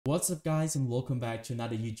What's up guys, and welcome back to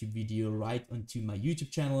another YouTube video right onto my YouTube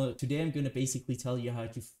channel. Today I'm going to basically tell you how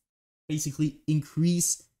to basically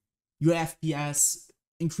increase your FPS,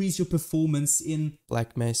 increase your performance in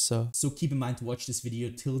Black Mesa. So keep in mind to watch this video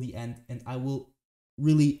till the end, and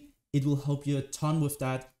it will help you a ton with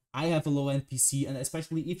that. I have a low-end PC, and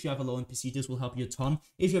especially if you have a low-end PC, this will help you a ton.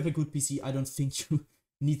 If you have a good PC, I don't think you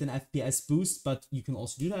need an FPS boost, but you can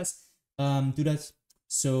also do that.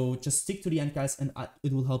 So just stick to the end, guys, and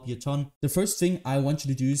it will help you a ton. The first thing I want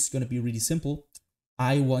you to do is going to be really simple.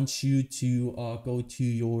 I want you to go to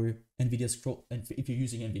your NVIDIA scroll, and if you're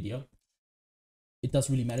using NVIDIA, it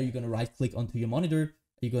doesn't really matter. You're going to right click onto your monitor.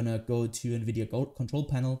 You're going to go to NVIDIA control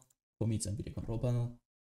panel. For me, it's NVIDIA control panel.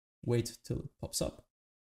 Wait till it pops up.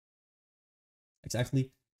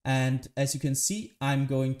 Exactly. And as you can see, I'm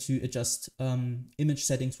going to adjust image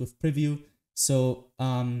settings with preview. So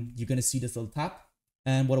you're going to see this little tab.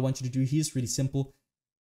 And what I want you to do here is really simple.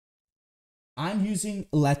 I'm using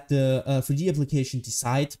let the 3D application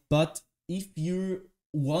decide, but if you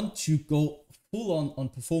want to go full on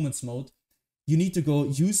performance mode, you need to go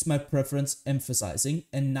use my preference emphasizing,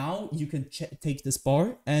 and now you can take this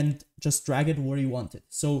bar and just drag it where you want it.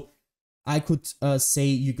 So I could say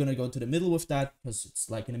you're gonna go to the middle with that because it's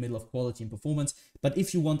like in the middle of quality and performance. But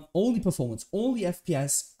if you want only performance, only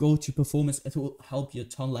FPS, go to performance. It will help you a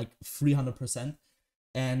ton, like 300%.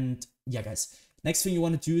 And yeah, guys, next thing you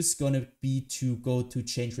want to do is going to be to go to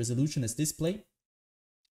change resolution as display.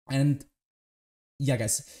 And yeah,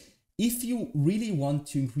 guys, if you really want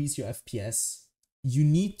to increase your FPS, you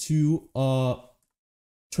need to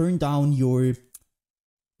turn down your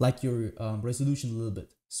resolution a little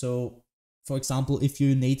bit. So for example, if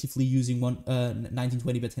you're natively using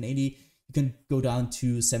 1920 by 1080, you can go down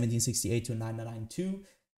to 1768 to 992.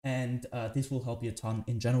 And this will help you a ton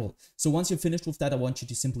in general. So once you're finished with that, I want you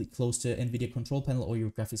to simply close the NVIDIA control panel or your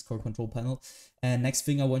graphics card control panel. And next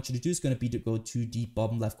thing I want you to do is going to be to go to the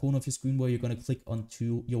bottom left corner of your screen, where you're going to click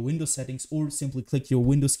onto your Windows settings, or simply click your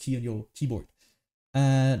Windows key on your keyboard.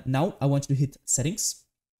 Now I want you to hit settings.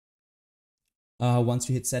 Once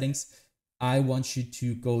you hit settings, I want you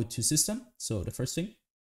to go to system. So the first thing.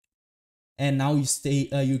 And now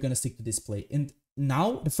you're going to stick to display. And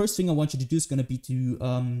now, the first thing I want you to do is going to be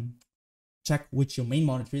to check which your main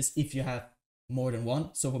monitor is, if you have more than one.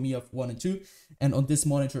 So for me, I have 1 and 2. And on this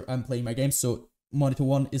monitor, I'm playing my games. So monitor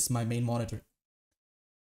 1 is my main monitor.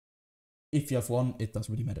 If you have 1, it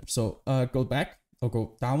doesn't really matter. So go back or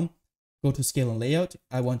go down, go to scale and layout.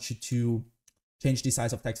 I want you to change the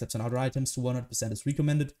size of text tabs and other items to 100% as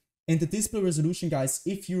recommended. And the display resolution, guys,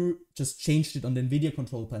 if you just changed it on the NVIDIA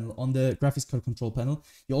control panel, on the graphics card control panel,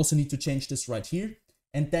 you also need to change this right here,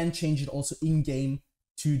 and then change it also in-game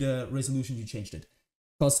to the resolution you changed it.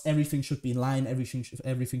 Because everything should be in line,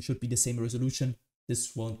 everything should be the same resolution.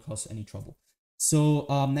 This won't cause any trouble. So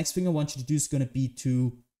next thing I want you to do is going to be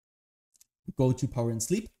to go to power and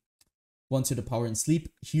sleep. Once you're to power and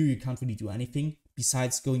sleep, here you can't really do anything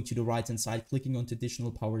besides going to the right-hand side, clicking on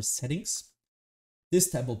additional power settings. This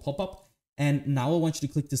tab will pop up, and now I want you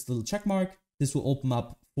to click this little check mark. This will open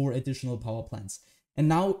up 4 additional power plans. And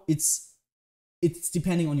now it's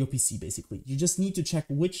depending on your PC, basically. You just need to check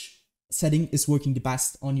which setting is working the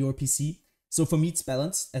best on your PC. So for me, it's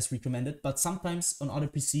balanced as recommended, but sometimes on other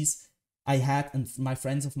PCs I had, and my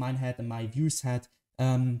friends of mine had, and my viewers had,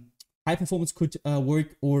 high performance could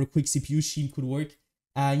work, or quick CPU scheme could work.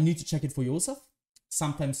 You need to check it for yourself.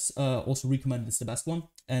 Sometimes also recommended is the best one,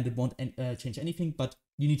 and it won't change anything, but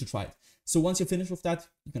you need to try it. So once you're finished with that,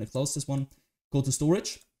 you're going to close this one, go to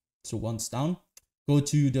storage. So once down, go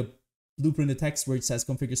to the blueprinted text where it says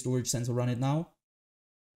configure storage sensor, run it now.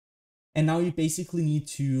 And now you basically need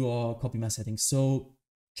to copy my settings. So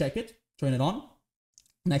check it, turn it on.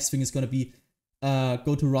 Next thing is going to be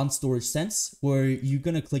go to run storage sense, where you're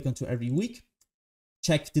going to click onto every week.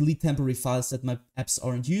 Check delete temporary files that my apps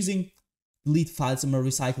aren't using. Delete files in my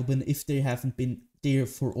recycle bin if they haven't been there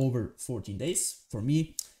for over 14 days, for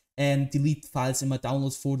me. And delete files in my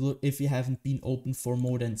downloads folder if you haven't been open for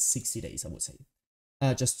more than 60 days, I would say.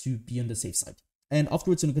 Just to be on the safe side. And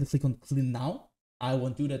afterwards, I'm going to click on clean now. I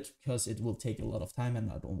won't do that because it will take a lot of time,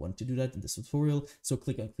 and I don't want to do that in this tutorial. So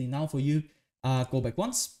click on clean now for you. Go back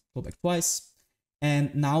once, go back twice.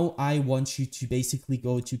 And now I want you to basically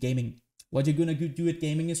go to gaming. What you're going to do at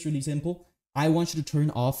gaming is really simple. I want you to turn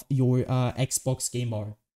off your Xbox game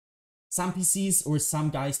bar. Some PCs or some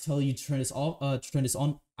guys tell you to turn this off, to turn this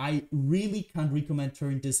on. I really can't recommend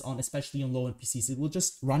turning this on, especially on low-end PCs. It will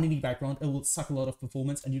just run in the background. It will suck a lot of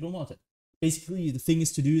performance, and you don't want it. Basically, the thing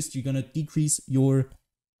is to do is you're gonna decrease your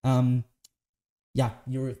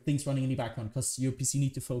your things running in the background, because your PC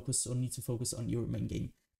needs to focus on your main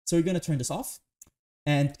game. So you're going to turn this off.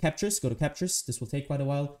 And captures, go to captures. This will take quite a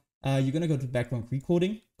while. You're going to go to background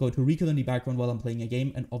recording, go to record in the background while I'm playing a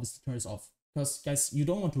game, and obviously turn this off. Because, guys, you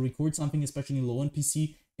don't want to record something, especially low on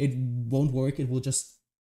PC. It won't work. It will just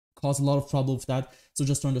cause a lot of trouble with that. So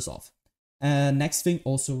just turn this off. Next thing,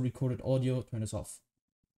 also recorded audio, turn this off.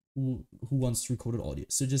 Who wants recorded audio?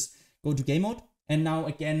 So just go to game mode. And now,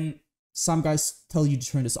 again, some guys tell you to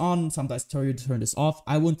turn this on, some guys tell you to turn this off.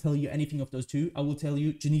 I won't tell you anything of those two. I will tell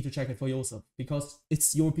you, you need to check it for yourself because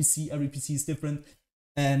it's your PC, every PC is different,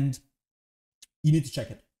 and you need to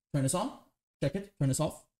check it. Turn this on, check it, turn this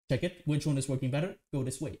off, check it. Which one is working better? Go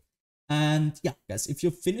this way. And yeah, guys, if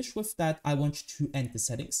you're finished with that, I want you to end the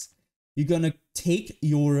settings. You're gonna take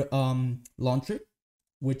your launcher,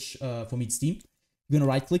 which for me it's Steam. You're gonna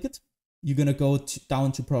right click it. You're gonna go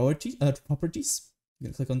down to properties. You're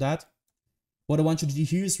gonna click on that. What I want you to do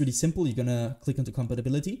here is really simple. You're gonna click onto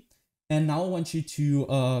compatibility. And now I want you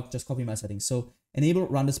to just copy my settings. So enable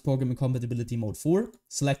run this program in compatibility mode 4.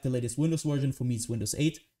 Select the latest Windows version. For me, it's Windows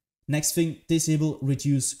 8. Next thing, disable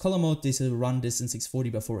reduce color mode. Disable run this in 640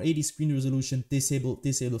 by 480 screen resolution. Disable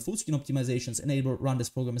full screen optimizations. Enable run this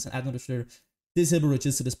program as an administrator. Disable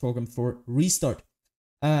register this program for restart.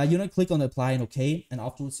 You're gonna click on apply and OK, and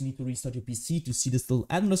afterwards you need to restart your PC to see this little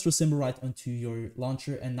administrator symbol right onto your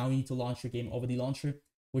launcher, and now you need to launch your game over the launcher,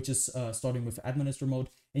 which is starting with administrator mode.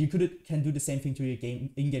 And you can do the same thing to your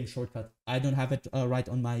game in-game shortcut. I don't have it right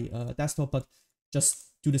on my desktop, but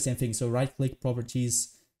just do the same thing. So right click,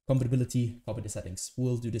 properties, compatibility, copy the settings.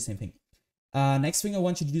 We'll do the same thing. Next thing I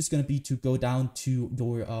want you to do is going to be to go down to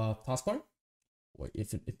your taskbar, or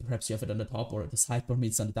if perhaps you have it on the top or the sidebar, maybe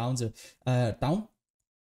it's on the down. So down.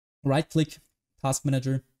 Right click, task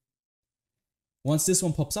manager. Once this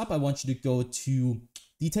one pops up, I want you to go to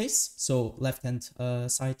details. So left hand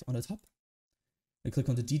side on the top. I click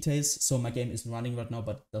on the details. So my game isn't running right now,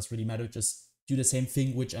 but it doesn't really matter. Just do the same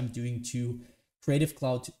thing which I'm doing to Creative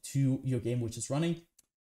Cloud to your game which is running,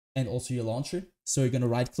 and also your launcher. So you're gonna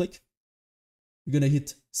right click. You're gonna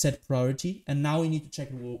hit set priority, and now you need to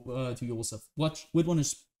check to yourself which one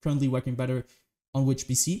is currently working better on which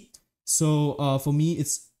PC. So for me,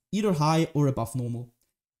 it's either high or above normal.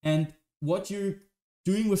 And what you're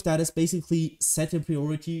doing with that is basically set a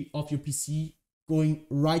priority of your PC going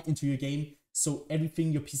right into your game. So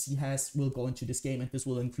everything your PC has will go into this game, and this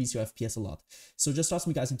will increase your FPS a lot. So just trust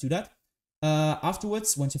me, guys, and do that.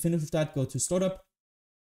 Afterwards, once you're finished with that, go to startup.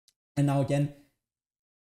 And now again,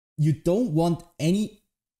 you don't want any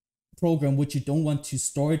program which you don't want to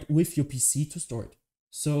start with your PC to start.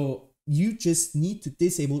 So you just need to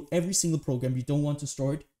disable every single program you don't want to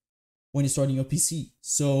start when you're starting your PC.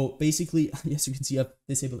 So basically, as you can see, I've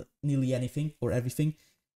disabled nearly anything or everything.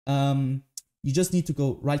 You just need to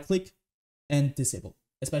go right click and disable,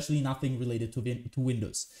 especially nothing related to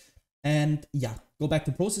Windows. And yeah, go back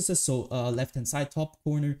to processes. So left hand side, top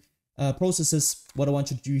corner, processes. What I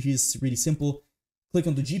want you to do here is really simple. Click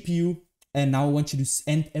on the GPU, and now I want you to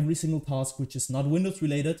end every single task which is not Windows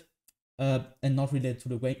related and not related to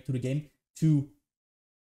the game to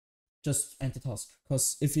just end the task.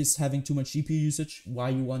 Because if it's having too much GPU usage, why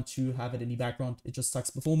you want to have it in the background? It just sucks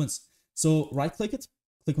performance. So right click it,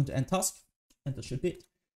 click on the end task, and that should be it.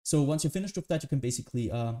 So once you're finished with that, you can basically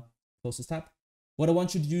close this tab. What I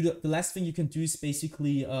want you to do, the last thing you can do is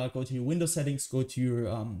basically go to your Windows settings, go to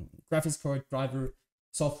your graphics card, driver,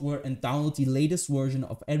 software, and download the latest version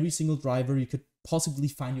of every single driver you could possibly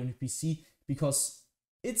find on your PC, because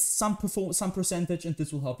it's some percentage, and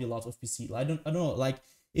this will help you a lot with PC. I don't know, like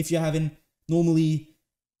if you're having normally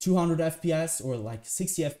 200 FPS or like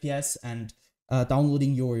 60 FPS, and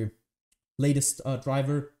downloading your latest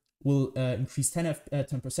driver will increase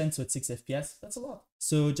 10%, so it's 6 FPS. That's a lot.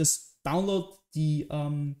 So just download the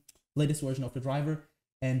latest version of the driver,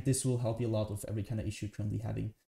 and this will help you a lot with every kind of issue you're currently having.